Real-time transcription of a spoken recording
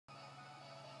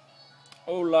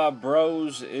Hola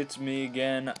bros, it's me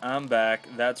again, I'm back,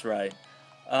 that's right.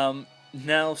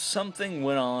 Now something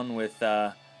went on with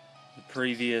the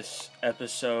previous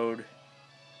episode.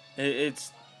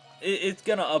 It's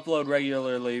gonna upload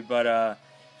regularly, but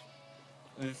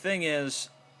the thing is,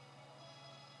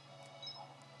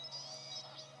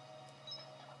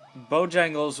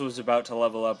 Bojangles was about to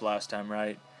level up last time,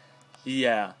 right?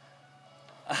 Yeah.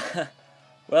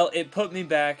 Well, it put me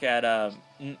back at,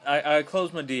 I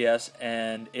closed my DS,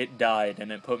 and it died,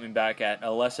 and it put me back at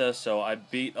Alessa, so I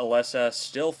beat Alessa,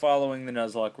 still following the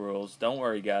Nuzlocke rules. Don't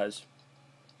worry, guys.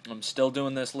 I'm still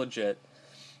doing this legit,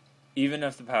 even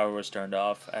if the power was turned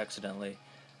off, accidentally.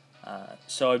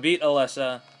 So I beat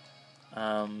Alessa.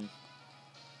 I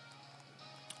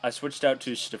switched out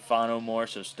to Stefano more,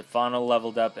 so Stefano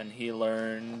leveled up, and he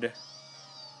learned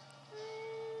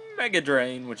Mega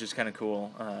Drain, which is kind of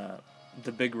cool.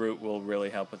 The big root will really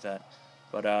help with that.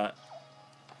 But,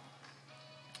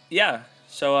 yeah,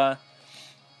 so,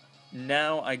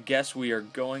 now I guess we are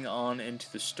going on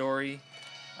into the story.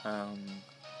 Now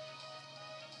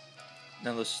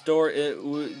the story,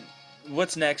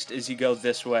 what's next is you go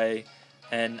this way,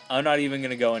 and I'm not even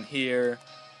going to go in here.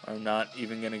 I'm not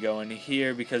even going to go in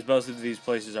here, because both of these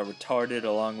places are retarded,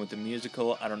 along with the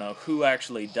musical. I don't know who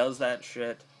actually does that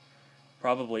shit.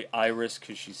 Probably Iris,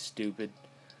 because she's stupid.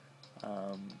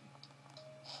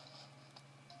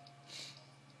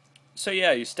 So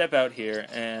yeah, you step out here,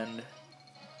 and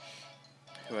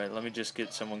wait, let me just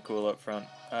get someone cool up front.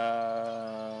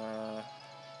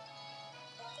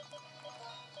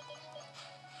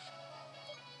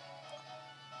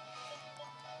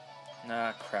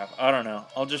 Nah, crap. I don't know.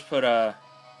 I'll just put I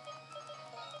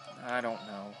don't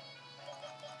know.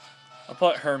 I'll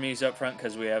put Hermes up front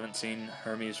because we haven't seen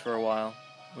Hermes for a while.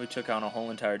 We took on a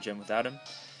whole entire gym without him.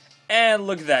 And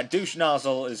look at that, Douche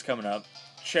Nozzle is coming up.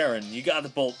 Sharon, you got a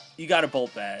bolt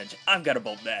badge. I've got a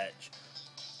bolt badge.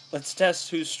 Let's test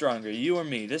who's stronger, you or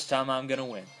me. This time I'm gonna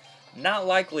win. Not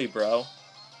likely, bro.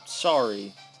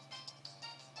 Sorry.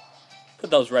 Put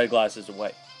those red glasses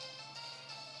away.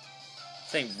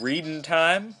 This ain't reading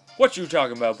time. What you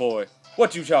talking about, boy?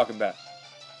 What you talking about?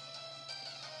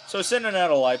 So sending out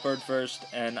a light bird first,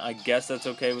 and I guess that's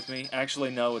okay with me.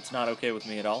 Actually, no, it's not okay with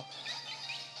me at all.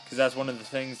 Because that's one of the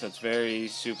things that's very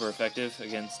super effective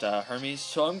against Hermes.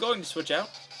 So I'm going to switch out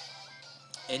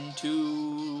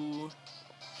into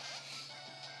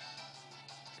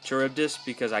Charybdis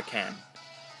because I can.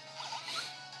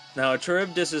 Now,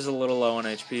 Charybdis is a little low on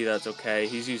HP, that's okay.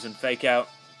 He's using Fake Out.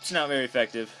 It's not very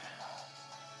effective.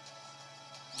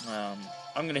 I'm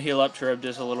going to heal up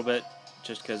Charybdis a little bit,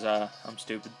 just because I'm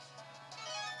stupid.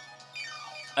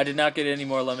 I did not get any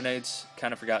more lemonades,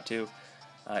 kind of forgot to.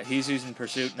 He's using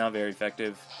Pursuit, not very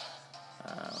effective.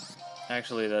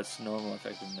 Actually, that's normal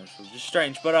effectiveness, which is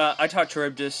strange. But I taught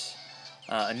Charybdis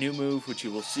a new move, which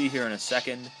you will see here in a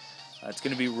second. It's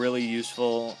going to be really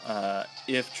useful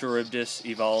if Charybdis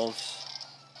evolves.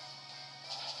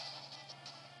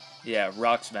 Yeah,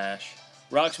 Rock Smash.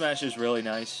 Rock Smash is really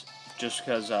nice, just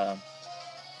because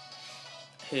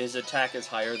his attack is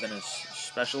higher than his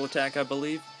special attack, I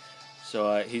believe.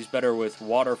 So he's better with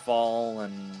Waterfall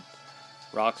and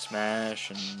Rock Smash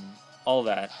and all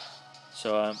that.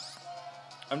 So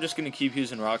I'm just going to keep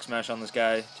using Rock Smash on this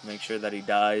guy to make sure that he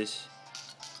dies.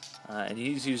 And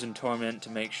he's using Torment to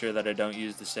make sure that I don't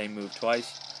use the same move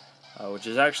twice, which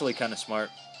is actually kind of smart.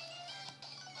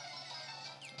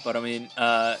 But I mean,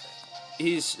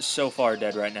 he's so far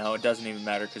dead right now, it doesn't even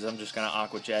matter because I'm just going to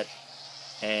Aqua Jet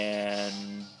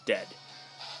and dead.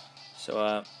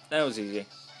 So that was easy.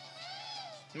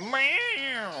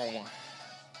 Meow!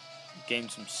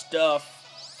 Gained some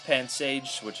stuff.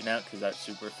 Pansage, switching out because that's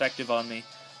super effective on me.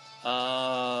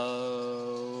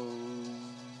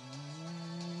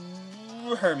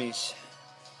 Hermes.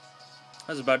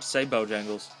 I was about to say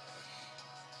Bojangles.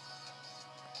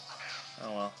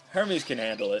 Oh well. Hermes can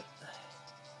handle it.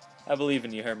 I believe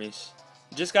in you, Hermes.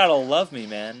 You just gotta love me,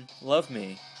 man. Love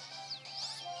me.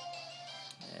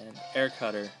 And Air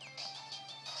Cutter.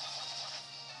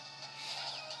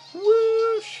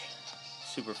 Whoosh!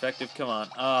 Super effective. Come on.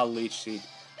 Ah, Leech Seed.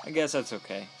 I guess that's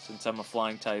okay. Since I'm a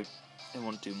flying type, it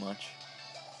won't do much.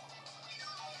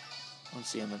 Let's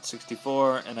see, I'm at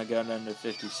 64, and I got under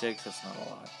 56. That's not a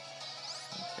lot.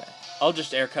 Okay. I'll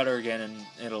just Air Cutter again,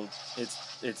 and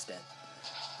it's dead.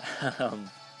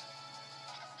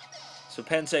 So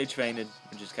Pansage fainted,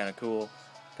 which is kind of cool.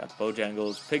 Got the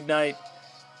Bojangles. Pignite.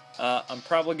 I'm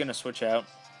probably going to switch out.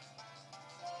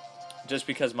 Just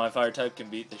because my fire type can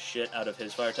beat the shit out of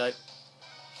his fire type.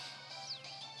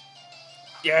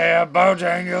 Yeah,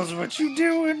 Bojangles, what you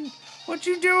doing? What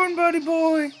you doing, buddy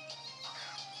boy?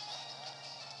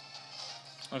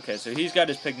 Okay, so he's got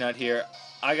his Pignut here.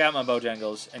 I got my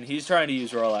Bojangles, and he's trying to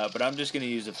use Rollout, but I'm just going to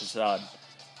use a Facade.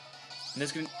 And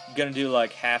this is going to do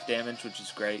like half damage, which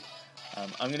is great.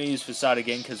 I'm going to use Facade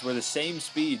again because we're the same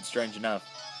speed, strange enough.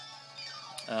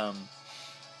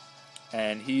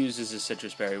 And he uses his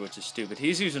Citrus Berry, which is stupid.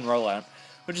 He's using Rollout,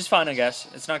 which is fine, I guess.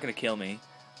 It's not going to kill me.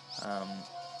 I'm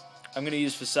going to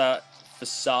use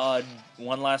Facade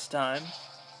one last time.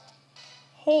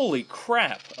 Holy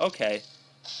crap. Okay.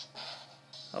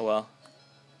 Oh, well.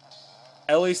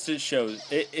 At least it shows.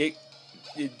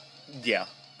 Yeah.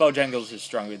 Bojangles is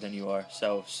stronger than you are,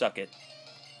 so suck it.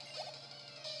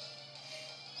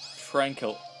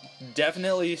 Tranquil.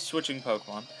 Definitely switching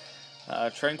Pokemon.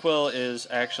 Tranquil is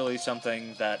actually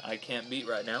something that I can't beat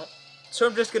right now. So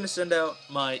I'm just going to send out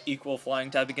my equal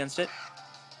flying type against it.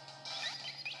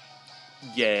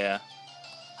 Yeah.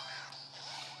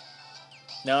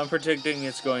 Now I'm predicting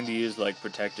it's going to use, like,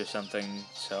 Protect or something,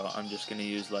 so I'm just going to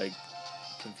use, like,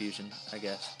 Confusion, I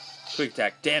guess. Quick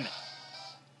Attack. Damn it.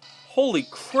 Holy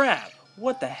crap.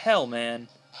 What the hell, man?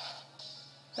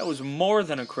 That was more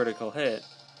than a critical hit.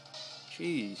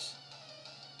 Jeez.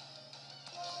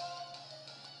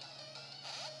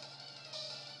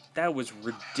 That was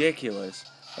ridiculous.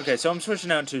 Okay, so I'm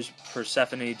switching out to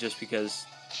Persephone just because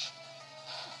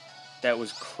that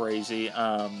was crazy. So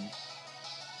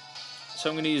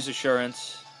I'm going to use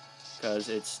Assurance because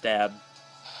it's Stab.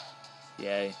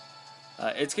 Yay.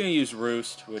 It's going to use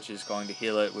Roost, which is going to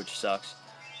heal it, which sucks.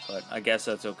 But I guess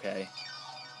that's okay.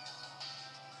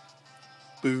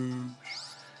 Boom.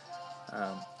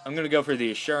 I'm going to go for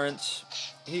the Assurance.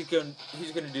 He's going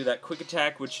to do that Quick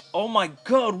Attack, which... Oh my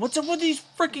god, what's up with these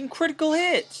freaking critical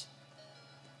hits?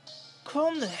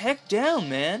 Calm the heck down,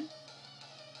 man.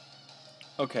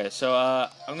 Okay, so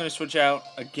I'm going to switch out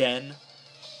again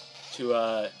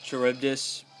to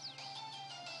Charybdis.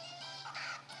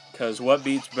 Because what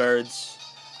beats birds?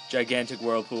 Gigantic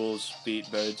whirlpools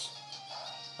beat birds.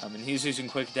 And he's using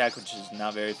Quick Attack, which is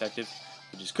not very effective,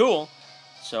 which is cool.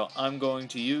 So I'm going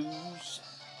to use...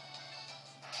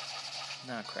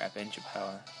 Not crap, Ancient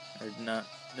Power. Or not...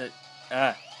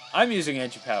 I'm using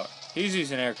Ancient Power. He's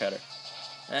using Air Cutter.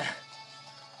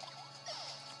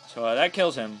 So that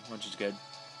kills him, which is good.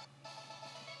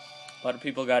 A lot of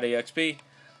people got EXP.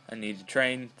 I need to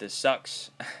train. This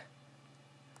sucks.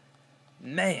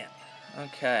 Man.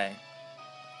 Okay.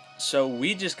 So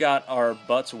we just got our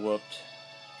butts whooped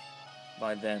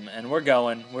by them. And we're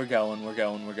going.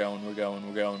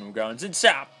 Zid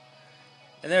Sap!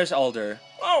 And there's Alder.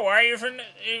 Oh, why are you from...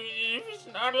 It's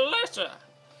not a lesser.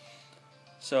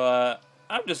 So,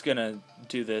 I'm just gonna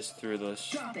do this through this.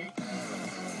 Drop it.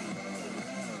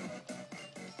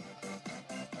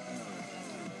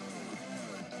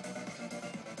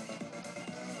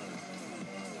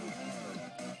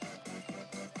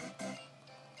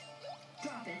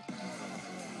 Drop it.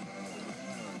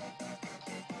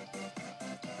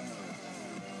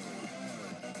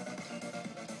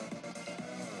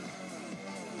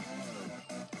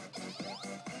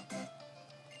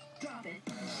 Drop it.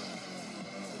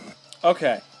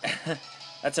 Okay.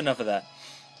 That's enough of that.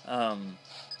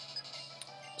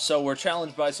 So we're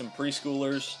challenged by some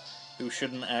preschoolers who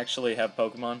shouldn't actually have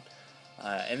Pokemon.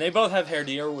 And they both have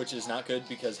Hairdeer, which is not good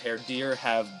because Hairdeer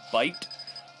have Bite.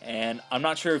 And I'm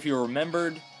not sure if you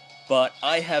remembered, but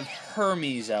I have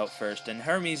Hermes out first. And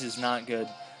Hermes is not good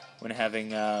when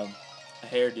having a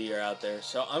Hairdeer out there.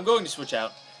 So I'm going to switch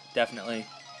out, definitely.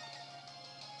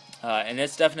 And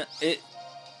it's definitely...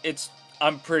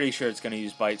 I'm pretty sure it's going to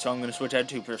use Bite, so I'm going to switch out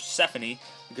to Persephone,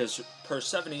 because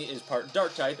Persephone is part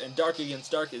Dark type, and Dark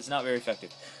against Dark is not very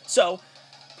effective. So,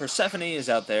 Persephone is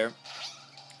out there,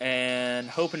 and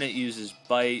hoping it uses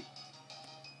Bite.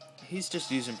 He's just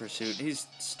using Pursuit. He's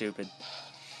stupid.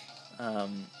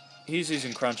 He's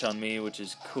using Crunch on me, which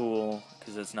is cool,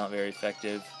 because that's not very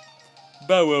effective.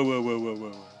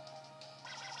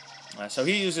 So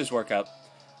he uses Workout.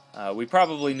 We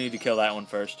probably need to kill that one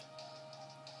first.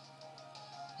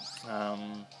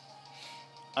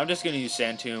 I'm just going to use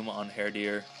Sand Tomb on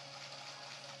Hairdeer.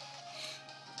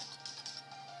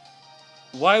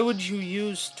 Why would you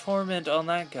use Torment on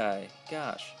that guy?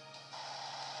 Gosh.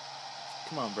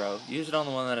 Come on, bro. Use it on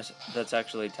the one that's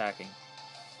actually attacking.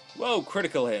 Whoa,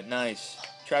 critical hit. Nice.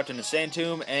 Trapped in a Sand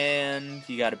Tomb, and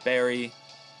he got a berry.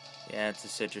 Yeah, it's a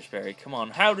Citrus Berry. Come on.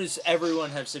 How does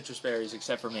everyone have Citrus Berries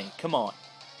except for me? Come on.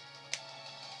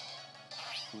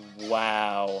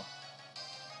 Wow.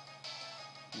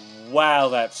 Wow,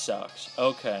 that sucks.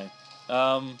 Okay.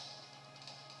 So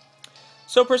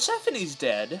Persephone's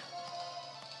dead.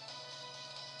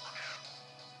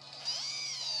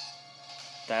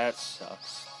 That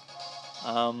sucks.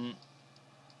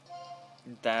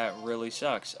 That really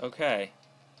sucks. Okay.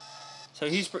 So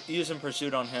he's using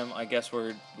Pursuit on him. I guess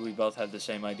we both had the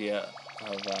same idea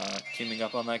of teaming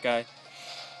up on that guy.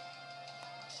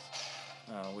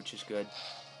 Which is good.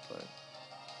 But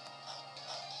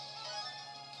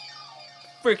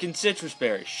freaking Citrus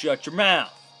Berry, shut your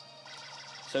mouth!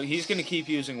 So he's going to keep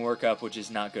using Work Up, which is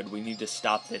not good. We need to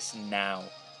stop this now.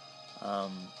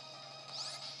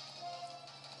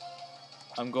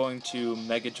 I'm going to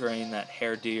Mega Drain that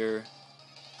Hair Deer.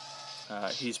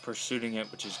 He's pursuing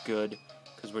it, which is good,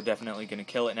 because we're definitely going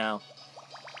to kill it now.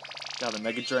 Got the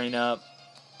Mega Drain up.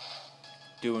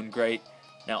 Doing great.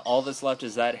 Now all that's left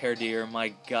is that Hair Deer.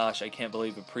 My gosh, I can't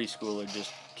believe a preschooler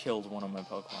just killed one of my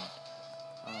Pokemon.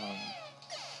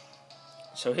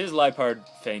 So his Liepard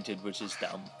fainted, which is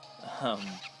dumb.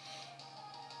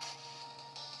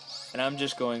 And I'm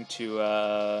just going to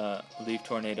Leaf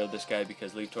Tornado this guy,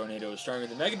 because Leaf Tornado is stronger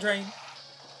than Mega Drain.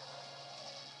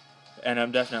 And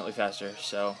I'm definitely faster,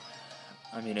 so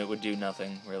I mean it would do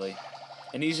nothing, really.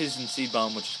 And he's using Seed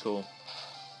Bomb, which is cool.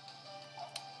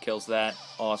 Kills that.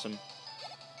 Awesome.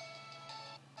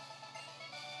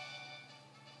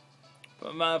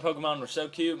 But my Pokemon were so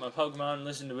cute. My Pokemon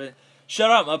listened to it.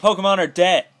 Shut up! My Pokemon are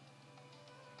dead!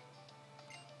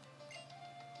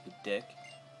 You dick.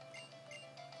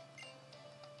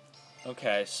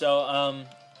 Okay, so,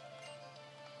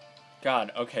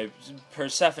 God, okay.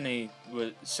 Persephone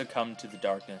succumbed to the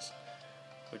darkness,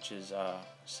 which is,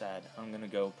 sad. I'm gonna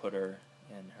go put her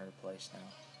in her place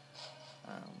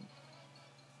now.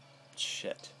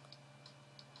 Shit.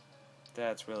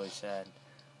 That's really sad.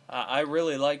 I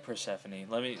really like Persephone.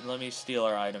 Let me steal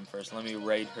her item first. Let me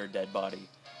raid her dead body.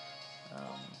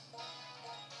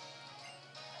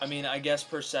 I mean, I guess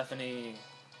Persephone...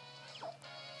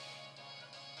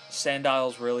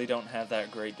 Sandiles really don't have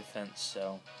that great defense,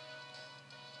 so...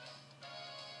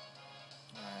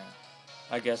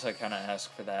 I guess I kind of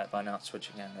asked for that by not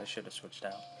switching out. I should have switched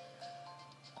out.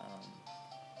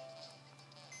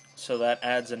 So that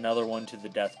adds another one to the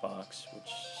death box, which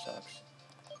sucks.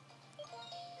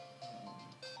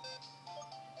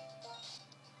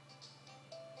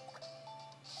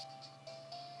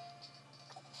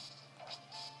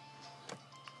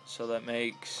 So that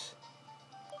makes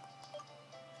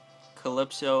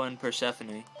Calypso and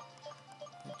Persephone,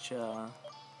 which I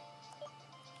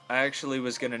actually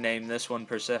was going to name this one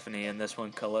Persephone and this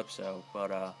one Calypso,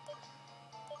 but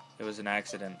it was an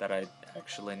accident that I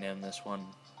actually named this one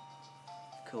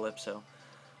Calypso.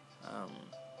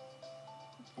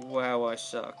 Wow, I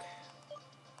suck.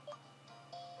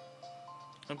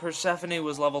 And Persephone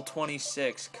was level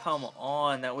 26. Come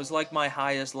on, that was like my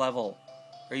highest level.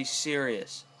 Are you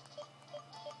serious?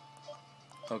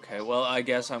 Okay, well, I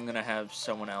guess I'm going to have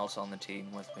someone else on the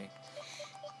team with me.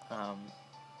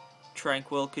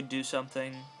 Tranquil could do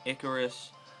something.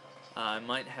 Icarus. I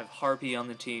might have Harpy on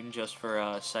the team just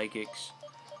for Psychics.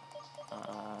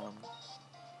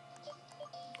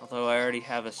 Although I already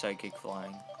have a Psychic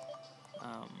flying.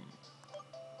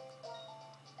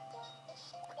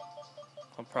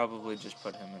 I'll probably just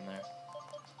put him in there.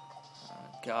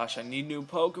 Gosh, I need new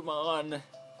Pokemon!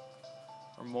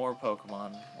 Or more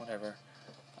Pokemon, whatever.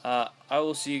 I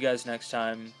will see you guys next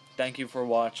time. Thank you for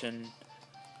watching.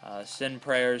 Send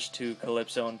prayers to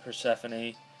Calypso and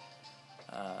Persephone.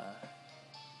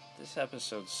 This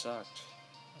episode sucked.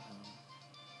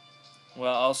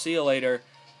 Well, I'll see you later,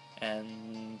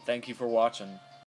 and thank you for watching.